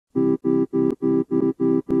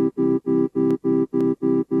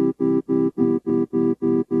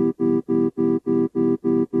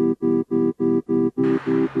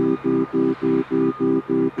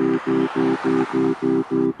My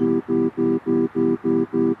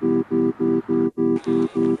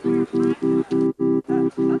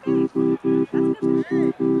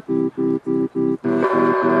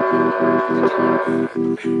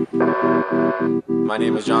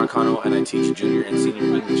name is Cano, and I teach junior and senior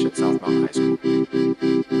English at South Mountain High School.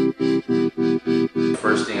 The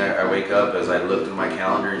first thing I wake up is I look through my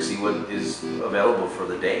calendar and see what is available for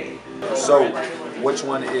the day. So, which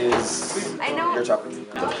one is your topic?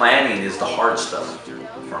 The planning is the hard stuff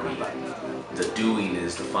for me. The doing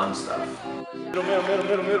is the fun stuff.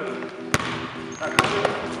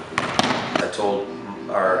 I told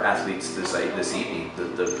our athletes this evening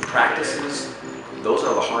that the practices, those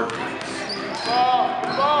are the hard things.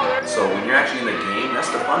 So when you're actually in the game, that's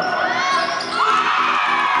the fun part.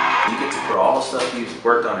 You get to put all the stuff you've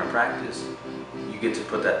worked on in practice, you get to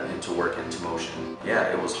put that into work, into motion.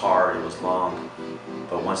 Yeah, it was hard, it was long,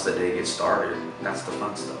 but once the day gets started, that's the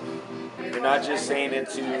fun stuff. You're not just saying it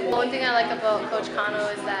to... One thing I like about Coach Cano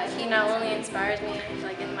is that he not only inspires me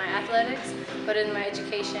like in my athletics, but in my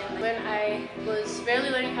education. When I was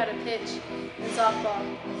barely learning how to pitch in softball,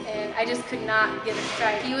 and I just could not get a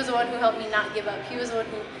strike, he was the one who helped me not give up. He was the one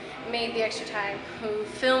who made the extra time, who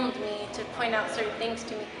filmed me to point out certain things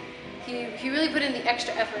to me. He really put in the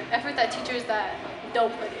extra effort that teachers that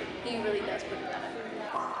don't put in. He really does put in that effort.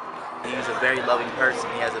 He's a very loving person.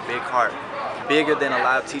 He has a big heart, bigger than a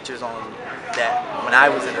lot of teachers on that. When I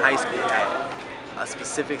was in high school, had a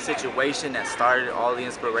specific situation that started all the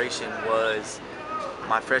inspiration was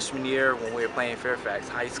my freshman year when we were playing Fairfax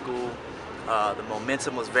High School. The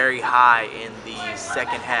momentum was very high in the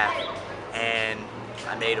second half, and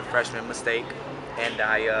I made a freshman mistake, and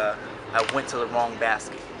I went to the wrong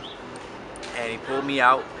basket, and he pulled me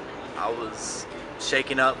out. I was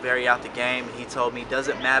shaken up, very out the game, and he told me,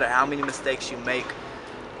 doesn't matter how many mistakes you make,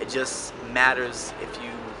 it just matters if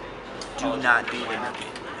you do not do them, if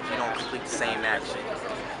you don't complete the same action.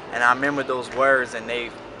 And I remember those words, and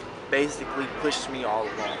they basically pushed me all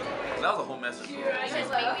along. That was a whole message.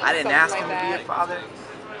 I didn't ask him to be a father.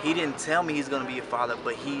 He didn't tell me he's going to be a father,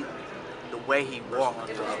 but the way he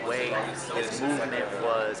walked, the way his movement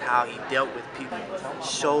was, how he dealt with people,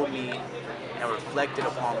 showed me and reflected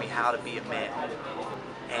upon me how to be a man.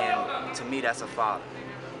 And to me, that's a father.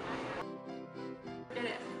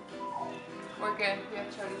 We're good. We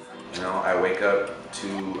have chodies. You know, I wake up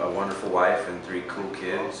to a wonderful wife and 3 cool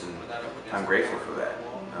kids, and I'm grateful for that.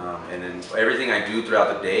 And then everything I do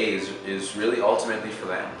throughout the day is really ultimately for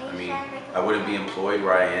them. I mean, I wouldn't be employed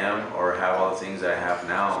where I am or have all the things that I have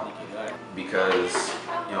now because,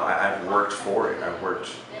 you know, I've worked for it. I've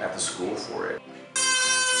worked at the school for it.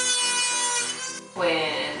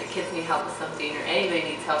 When the kids need help with something or anybody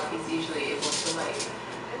needs help, he's usually able to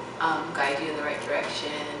guide you in the right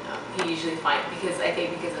direction. He usually because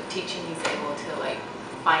of teaching, he's able to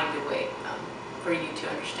find a way for you to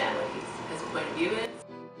understand what his point of view is.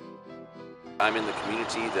 I'm in the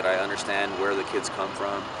community that I understand where the kids come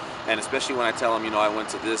from, and especially when I tell them, you know, I went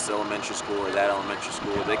to this elementary school or that elementary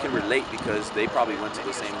school, they can relate because they probably went to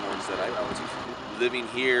the same ones that I went to. Living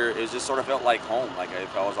here, it just sort of felt like home, like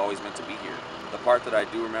I was always meant to be here. The part that I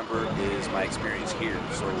do remember is my experience here.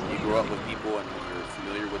 So when you grow up with people and when you're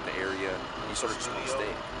familiar with the area, you sort of just want to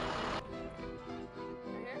stay.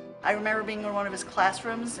 I remember being in one of his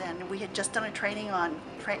classrooms, and we had just done a training on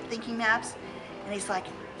thinking maps, and he's like,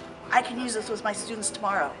 I can use this with my students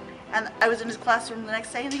tomorrow. And I was in his classroom the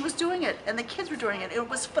next day, and he was doing it, and the kids were doing it. It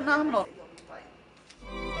was phenomenal.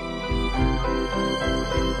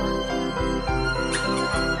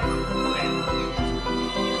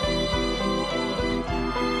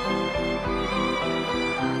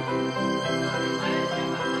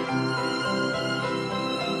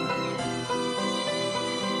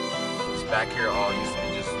 Back here all used to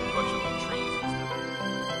be just a bunch of trees and stuff.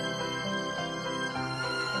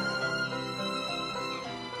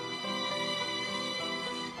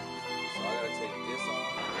 So I gotta take this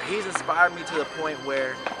off. He's inspired me to the point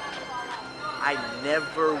where I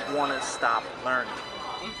never want to stop learning.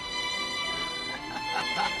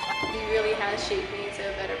 He really has shaped me into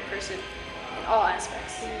a better person in all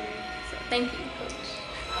aspects. So thank you, Coach.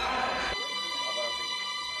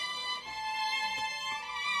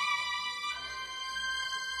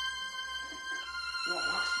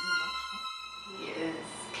 He is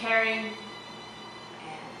caring and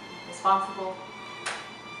responsible,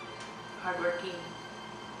 hardworking, and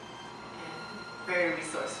very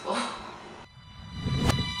resourceful.